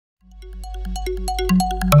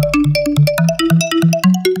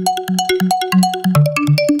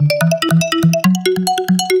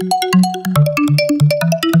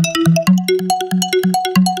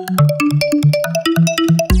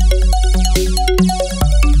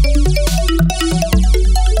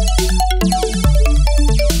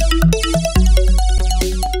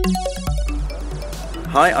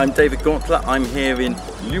Hi, I'm David Gauntlett. I'm here in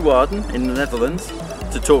Leeuwarden in the Netherlands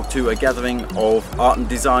to talk to a gathering of art and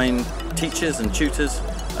design teachers and tutors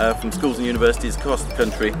from schools and universities across the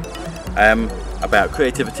country about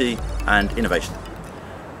creativity and innovation.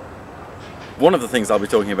 One of the things I'll be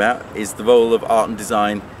talking about is the role of art and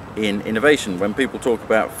design in innovation. When people talk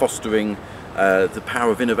about fostering the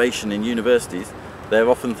power of innovation in universities, they're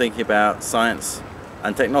often thinking about science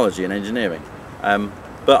and technology and engineering.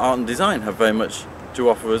 But art and design have very much to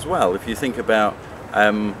offer as well. If you think about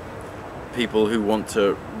people who want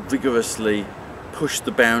to rigorously push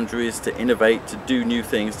the boundaries, to innovate, to do new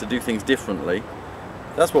things, to do things differently,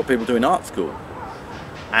 that's what people do in art school.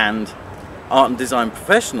 And art and design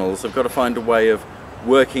professionals have got to find a way of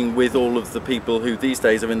working with all of the people who these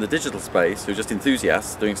days are in the digital space, who are just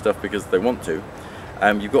enthusiasts doing stuff because they want to.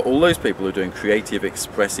 You've got all those people who are doing creative,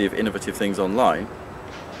 expressive, innovative things online.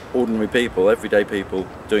 Ordinary people, everyday people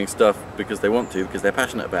doing stuff because they want to, because they're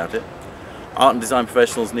passionate about it. Art and design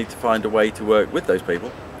professionals need to find a way to work with those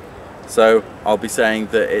people. So I'll be saying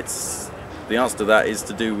that the answer to that is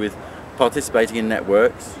to do with participating in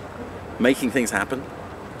networks, making things happen,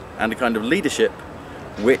 and a kind of leadership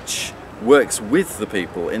which works with the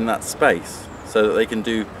people in that space so that they can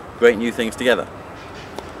do great new things together.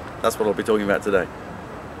 That's what I'll be talking about today.